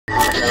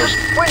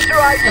Winter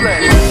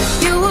Iceland.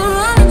 You were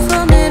running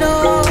from it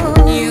all.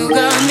 You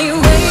got me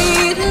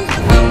waiting.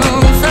 I'm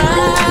on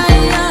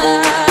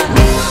fire.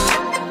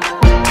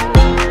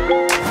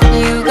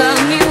 You got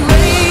me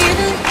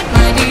waiting,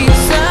 my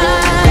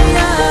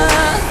desire.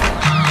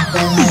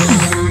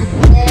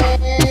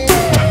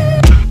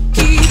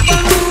 Keep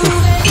on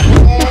moving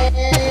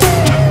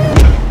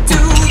to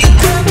the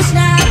purpose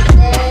now.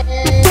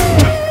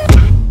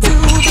 To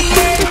the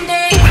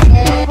ending.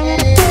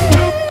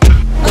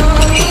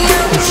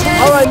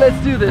 Alright,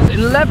 let's do this. In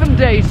 11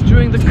 days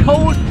during the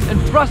cold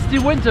and frosty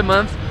winter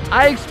months,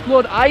 I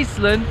explored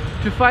Iceland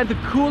to find the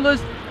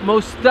coolest,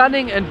 most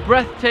stunning and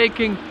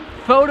breathtaking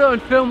photo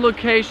and film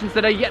locations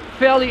that are yet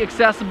fairly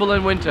accessible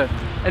in winter.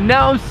 And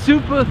now I'm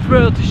super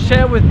thrilled to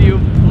share with you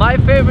my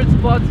favorite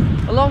spots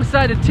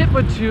alongside a tip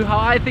or two how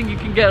I think you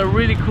can get a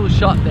really cool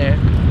shot there.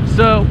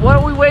 So what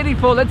are we waiting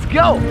for? Let's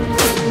go!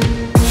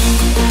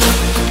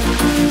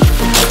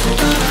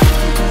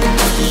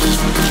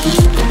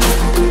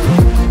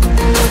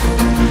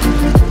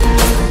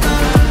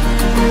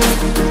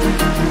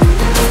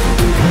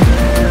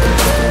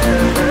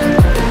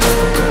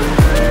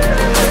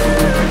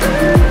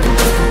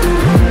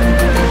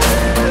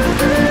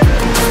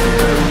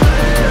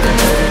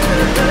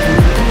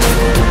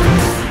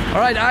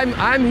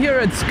 I'm here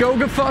at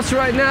Skogafoss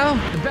right now.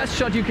 The best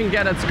shot you can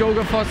get at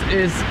Skogafoss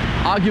is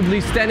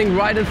arguably standing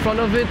right in front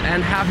of it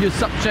and have your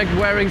subject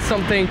wearing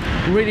something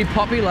really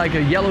poppy like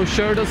a yellow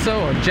shirt or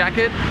so, or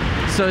jacket,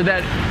 so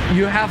that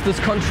you have this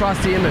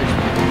contrasty image.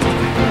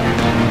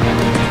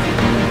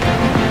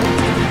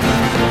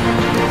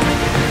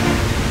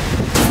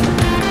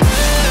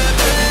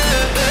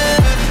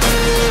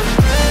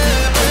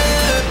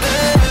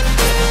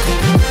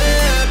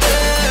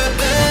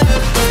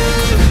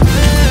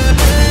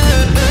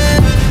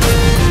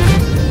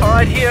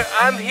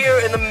 I'm here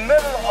in the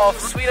middle of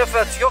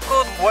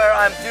Svinafellsjökull where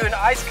I'm doing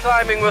ice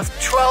climbing with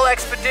trail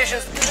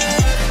expeditions.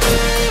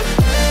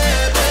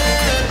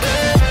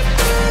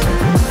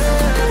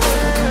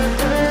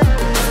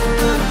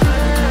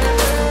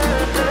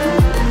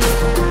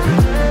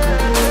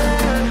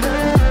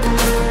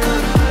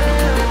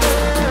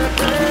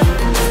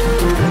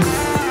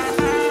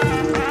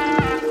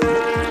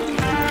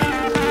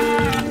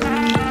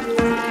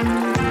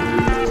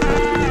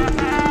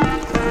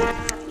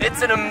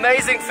 It's an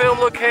amazing film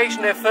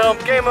location. They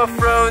filmed Game of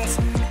Thrones,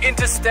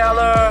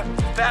 Interstellar,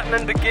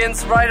 Batman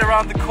Begins right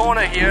around the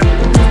corner here.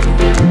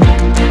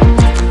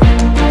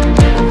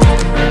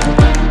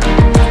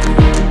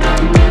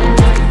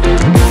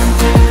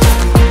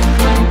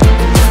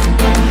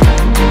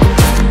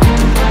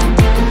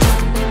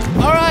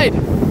 Alright,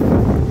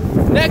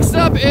 next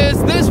up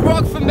is this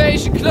rock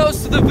formation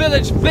close to the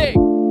village Vig.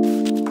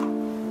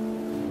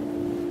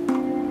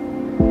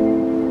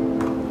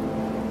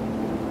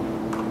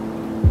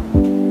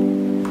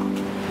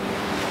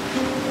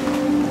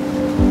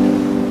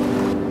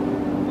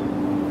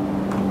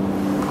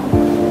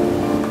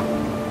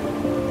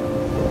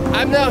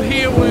 I'm now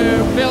here where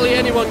barely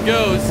anyone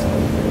goes,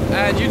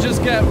 and you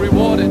just get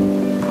rewarded.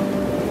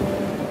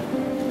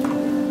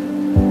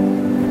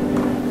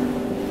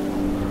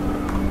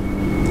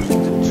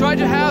 Try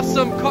to have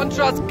some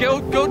contrast, go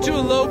to a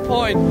low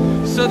point,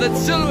 so that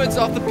silhouettes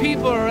of the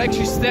people are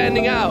actually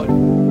standing out.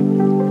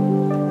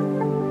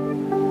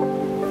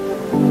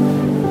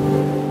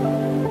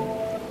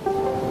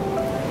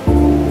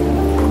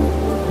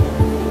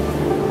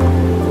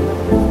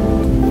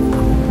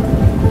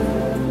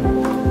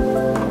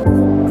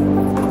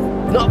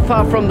 Not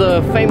far from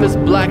the famous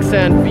black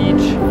sand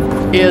beach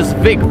is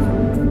Vig.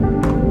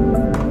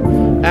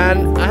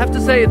 And I have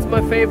to say it's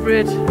my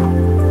favorite,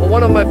 or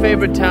one of my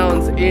favorite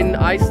towns in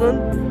Iceland.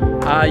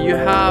 You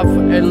have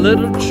a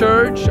little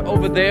church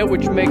over there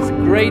which makes a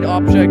great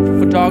object for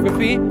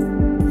photography.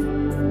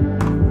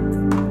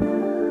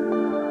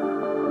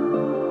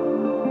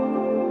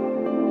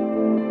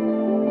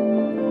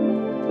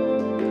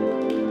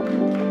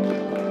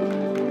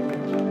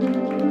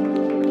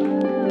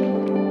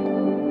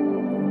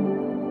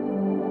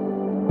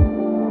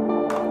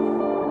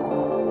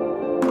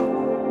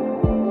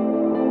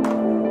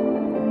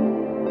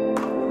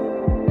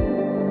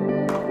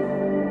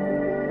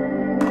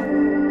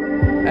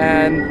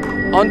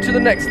 And on to the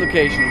next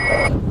location.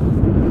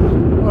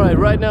 Alright,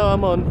 right now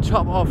I'm on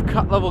top of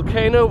Katla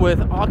Volcano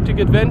with Arctic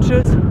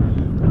Adventures.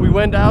 We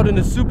went out in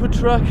a super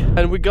truck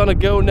and we're gonna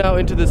go now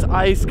into this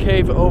ice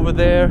cave over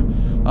there.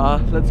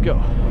 Let's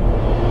go.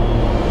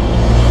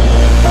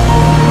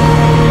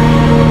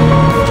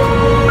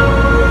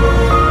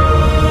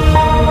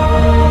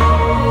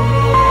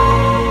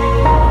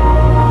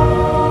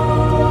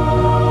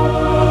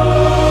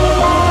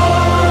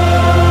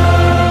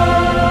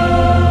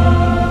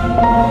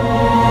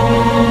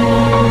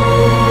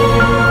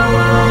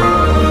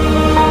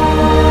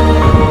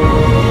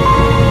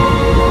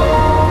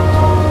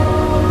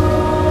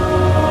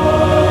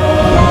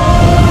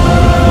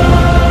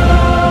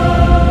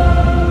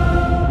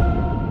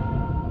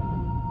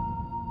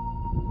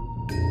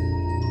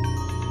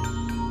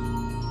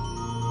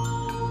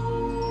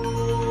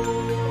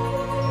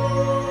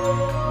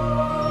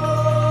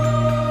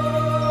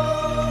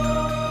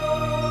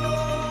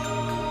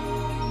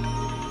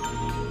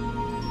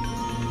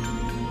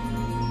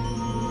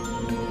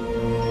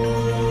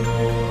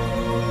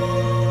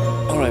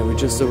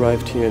 just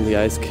arrived here in the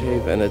ice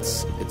cave, and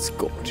it's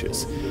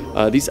gorgeous.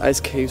 These ice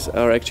caves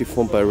are actually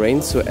formed by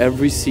rain, so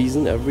every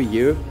season, every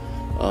year,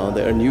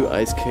 there are new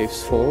ice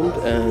caves formed,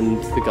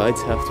 and the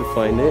guides have to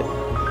find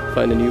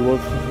a new one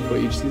for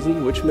each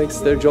season, which makes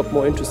their job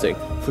more interesting.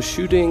 For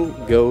shooting,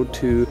 go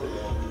to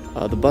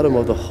the bottom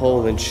of the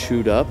hole and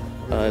shoot up,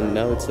 and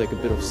now it's like a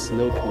bit of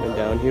snow coming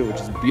down here,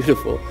 which is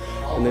beautiful,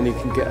 and then you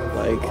can get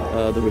like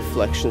the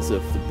reflections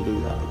of the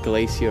blue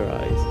glacier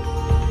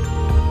ice.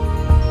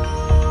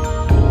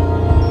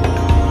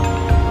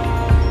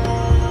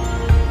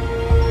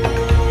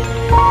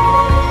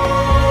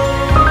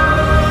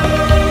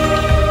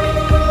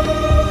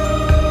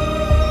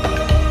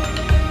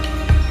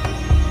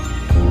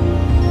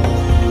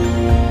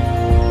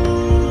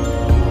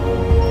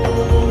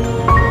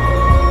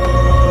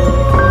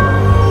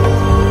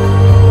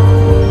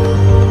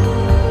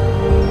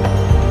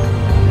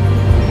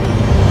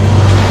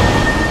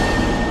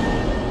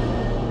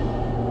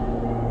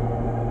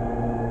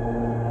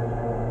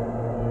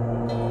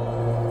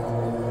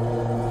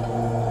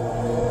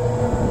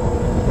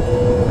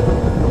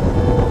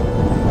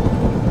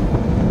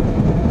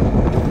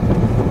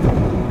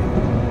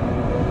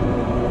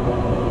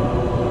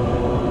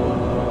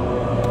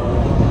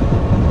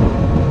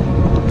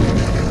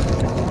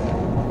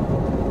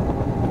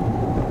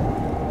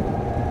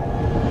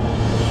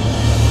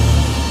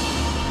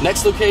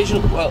 Next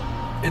location, well,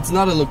 it's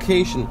not a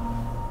location,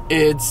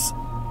 it's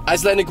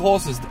Icelandic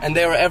horses, and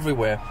they are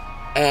everywhere.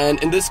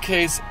 And in this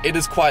case, it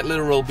is quite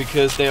literal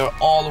because they are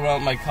all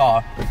around my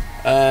car.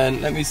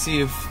 And let me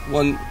see if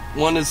one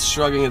is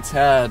shrugging its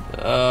head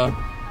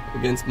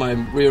against my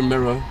rear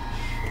mirror.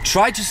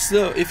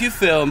 If you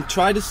film,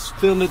 try to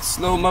film it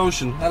slow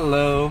motion.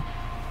 Hello.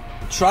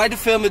 Try to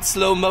film it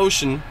slow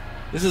motion.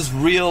 This is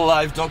real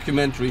life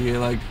documentary here,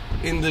 like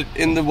in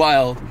the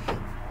wild.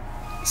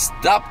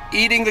 Stop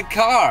eating the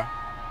car,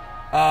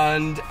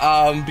 and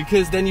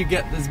because then you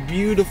get this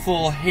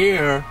beautiful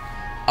hair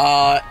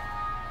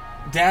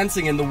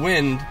dancing in the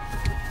wind.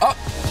 Oh.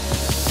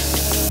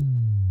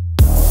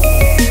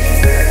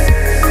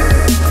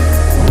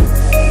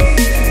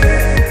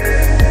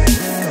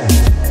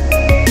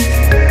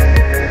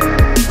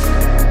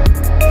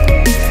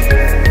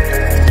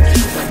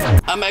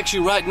 I'm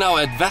actually right now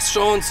at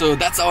Vestrahorn, so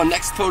that's our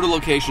next photo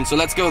location, so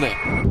let's go there.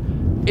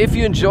 If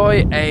you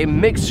enjoy a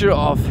mixture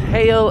of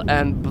hail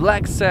and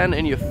black sand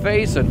in your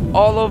face and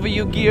all over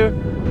your gear,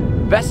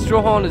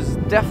 Vestrahorn is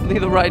definitely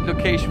the right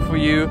location for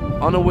you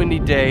on a windy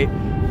day.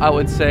 I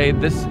would say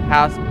this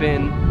has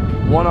been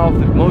one of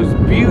the most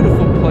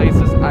beautiful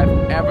places I've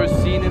ever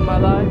seen in my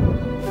life.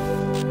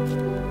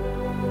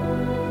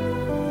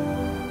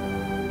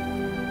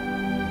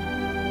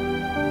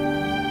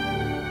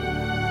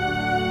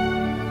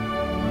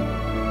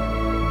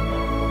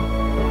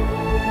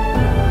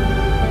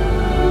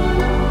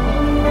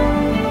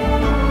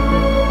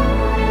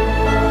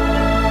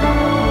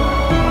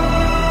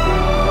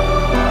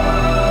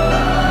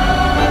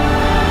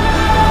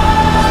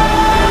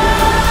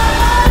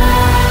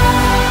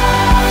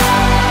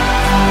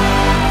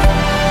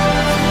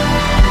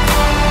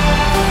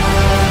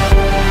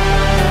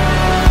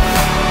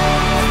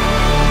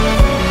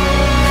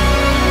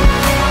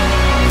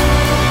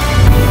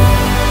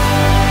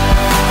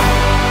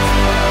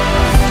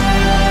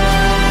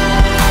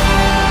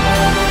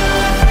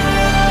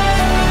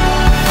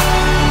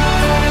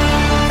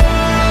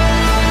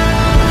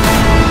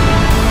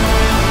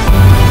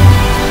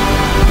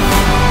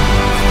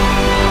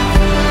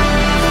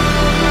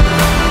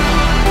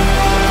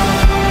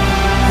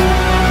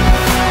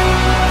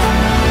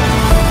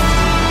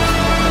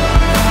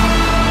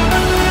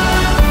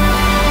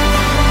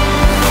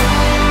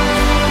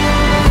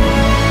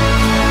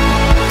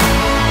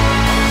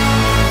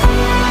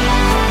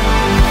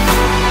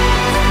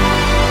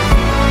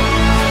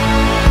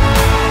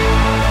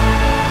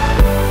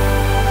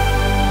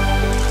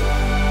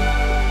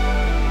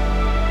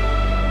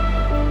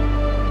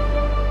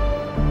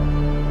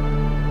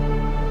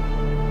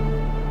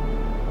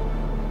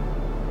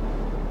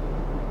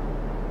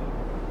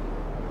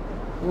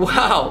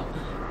 Wow,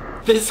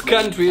 this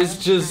country is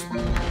just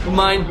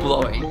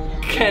mind-blowing.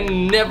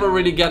 Can never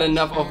really get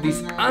enough of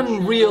these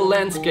unreal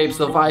landscapes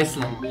of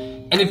Iceland.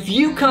 And if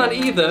you can't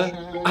either,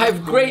 I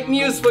have great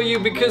news for you,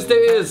 because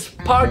there is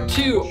part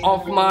 2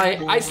 of my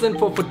Iceland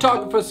for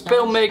photographers,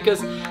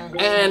 filmmakers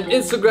and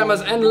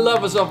Instagrammers and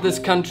lovers of this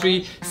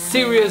country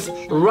series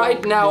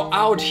right now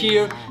out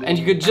here, and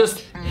you could just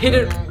hit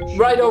it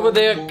right over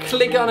there,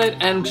 click on it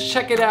and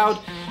check it out.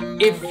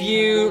 If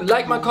you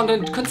like my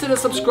content, consider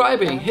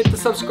subscribing. Hit the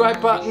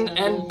subscribe button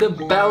and the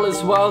bell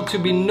as well to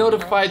be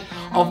notified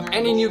of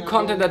any new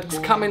content that's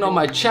coming on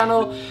my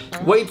channel.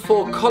 Wait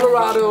for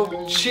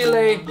Colorado,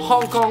 Chile,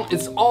 Hong Kong,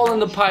 it's all in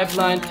the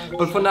pipeline.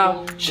 But for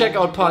now, check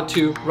out part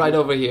 2 right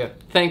over here.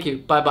 Thank you,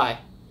 bye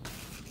bye.